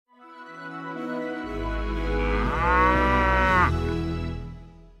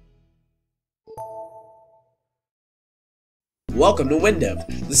welcome to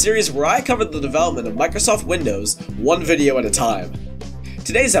Windev, the series where I cover the development of Microsoft Windows one video at a time.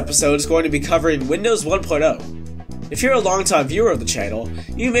 Today's episode is going to be covering Windows 1.0. If you're a longtime viewer of the channel,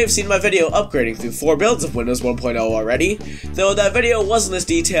 you may have seen my video upgrading through 4 builds of Windows 1.0 already, though that video wasn't as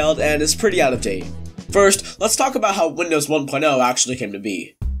detailed and is pretty out of date. First, let's talk about how Windows 1.0 actually came to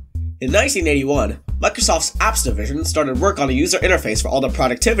be. In 1981, Microsoft's Apps division started work on a user interface for all the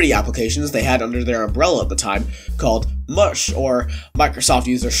productivity applications they had under their umbrella at the time, called MUSH, or Microsoft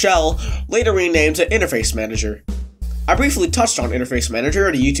User Shell, later renamed to Interface Manager. I briefly touched on Interface Manager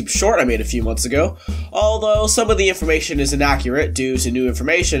in a YouTube short I made a few months ago, although some of the information is inaccurate due to new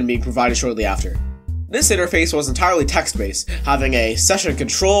information being provided shortly after. This interface was entirely text-based, having a session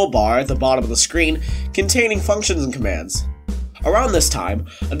control bar at the bottom of the screen containing functions and commands. Around this time,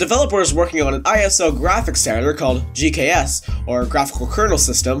 a developer was working on an ISO graphics standard called GKS, or Graphical Kernel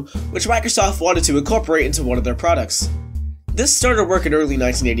System, which Microsoft wanted to incorporate into one of their products. This started work in early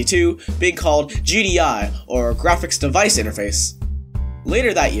 1982, being called GDI, or Graphics Device Interface.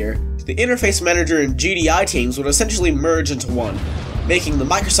 Later that year, the Interface Manager and GDI teams would essentially merge into one, making the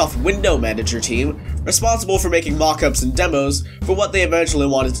Microsoft Window Manager team responsible for making mockups and demos for what they eventually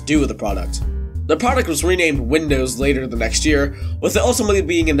wanted to do with the product. The product was renamed Windows later the next year, with it ultimately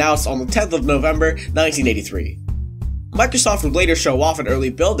being announced on the 10th of November, 1983. Microsoft would later show off an early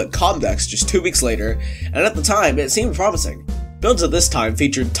build at Comdex just 2 weeks later, and at the time it seemed promising. Builds at this time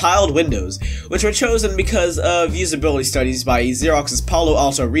featured tiled windows, which were chosen because of usability studies by Xerox's Palo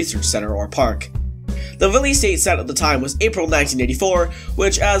Alto Research Center, or PARC. The release date set at the time was April 1984,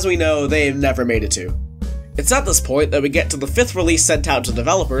 which, as we know, they never made it to. It's at this point that we get to the 5th release sent out to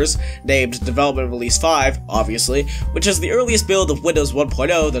developers, named Development Release 5, obviously, which is the earliest build of Windows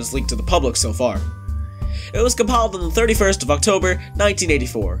 1.0 that is leaked to the public so far. It was compiled on the 31st of October,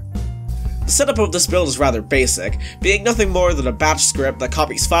 1984. The setup of this build is rather basic, being nothing more than a batch script that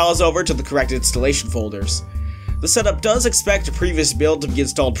copies files over to the correct installation folders. The setup does expect a previous build to be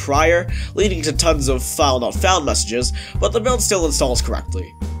installed prior, leading to tons of file not found messages, but the build still installs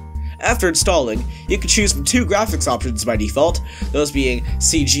correctly. After installing, you can choose from 2 graphics options by default, those being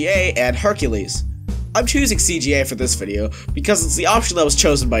CGA and Hercules. I'm choosing CGA for this video because it's the option that was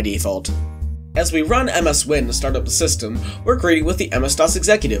chosen by default. As we run MS Win to start up the system, we're greeted with the MS-DOS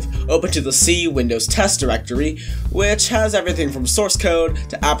Executive, open to the C Windows Test directory, which has everything from source code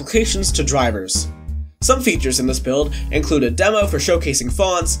to applications to drivers. Some features in this build include a demo for showcasing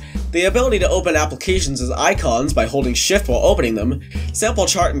fonts, the ability to open applications as icons by holding shift while opening them, sample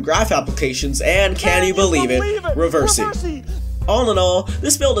chart and graph applications, and can you believe it, reversing. All in all,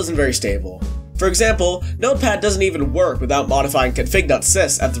 this build isn't very stable. For example, Notepad doesn't even work without modifying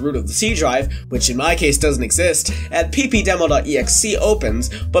config.sys at the root of the C drive, which in my case doesn't exist, and ppdemo.exe opens,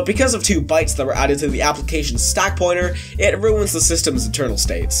 but because of 2 bytes that were added to the application's stack pointer, it ruins the system's internal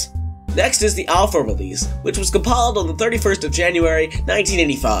states. Next is the Alpha release, which was compiled on the 31st of January,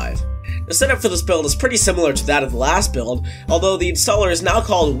 1985. The setup for this build is pretty similar to that of the last build, although the installer is now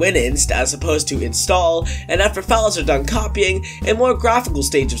called WinInst as opposed to install, and after files are done copying, a more graphical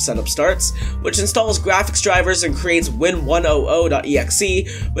stage of setup starts, which installs graphics drivers and creates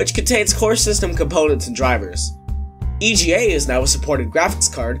win100.exe, which contains core system components and drivers. EGA is now a supported graphics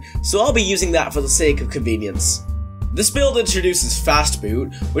card, so I'll be using that for the sake of convenience. This build introduces Fast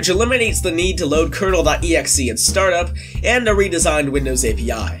Boot, which eliminates the need to load kernel.exe in startup, and a redesigned Windows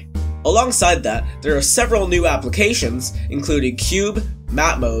API. Alongside that, there are several new applications, including Cube,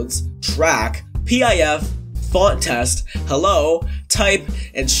 Map Modes, Track, PIF, Font Test, Hello, Type,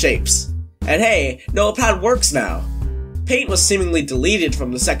 and Shapes. And hey, Notepad works now! Paint was seemingly deleted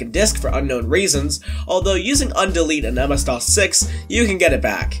from the second disk for unknown reasons, although using undelete and MS-DOS 6, you can get it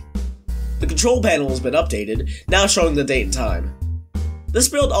back. The control panel has been updated, now showing the date and time. This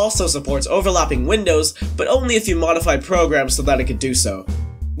build also supports overlapping windows, but only if you modify programs so that it can do so.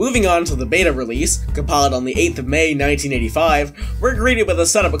 Moving on to the beta release, compiled on the 8th of May 1985, we're greeted with a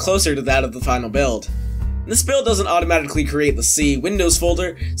setup closer to that of the final build. This build doesn't automatically create the C Windows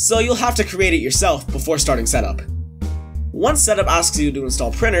folder, so you'll have to create it yourself before starting setup. Once setup asks you to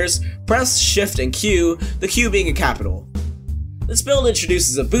install printers, press Shift and Q, the Q being a capital. This build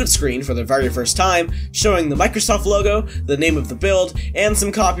introduces a boot screen for the very first time, showing the Microsoft logo, the name of the build, and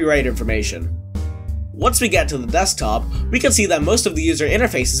some copyright information. Once we get to the desktop, we can see that most of the user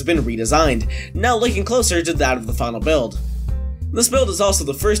interface has been redesigned, now looking closer to that of the final build. This build is also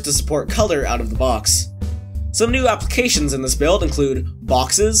the first to support color out of the box. Some new applications in this build include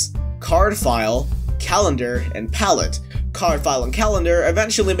Boxes, Card File, Calendar, and Palette, Card File and Calendar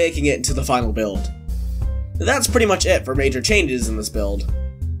eventually making it into the final build. That's pretty much it for major changes in this build.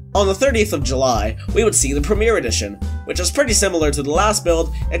 On the 30th of July, we would see the Premiere Edition, which was pretty similar to the last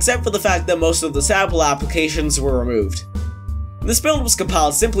build except for the fact that most of the sample applications were removed. This build was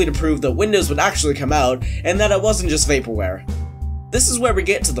compiled simply to prove that Windows would actually come out and that it wasn't just vaporware. This is where we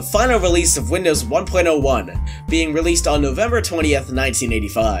get to the final release of Windows 1.01, being released on November 20th,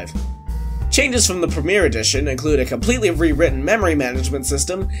 1985. Changes from the Premier Edition include a completely rewritten memory management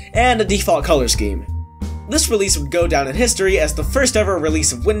system and a default color scheme. This release would go down in history as the first ever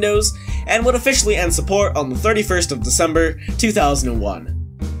release of Windows, and would officially end support on the 31st of December, 2001.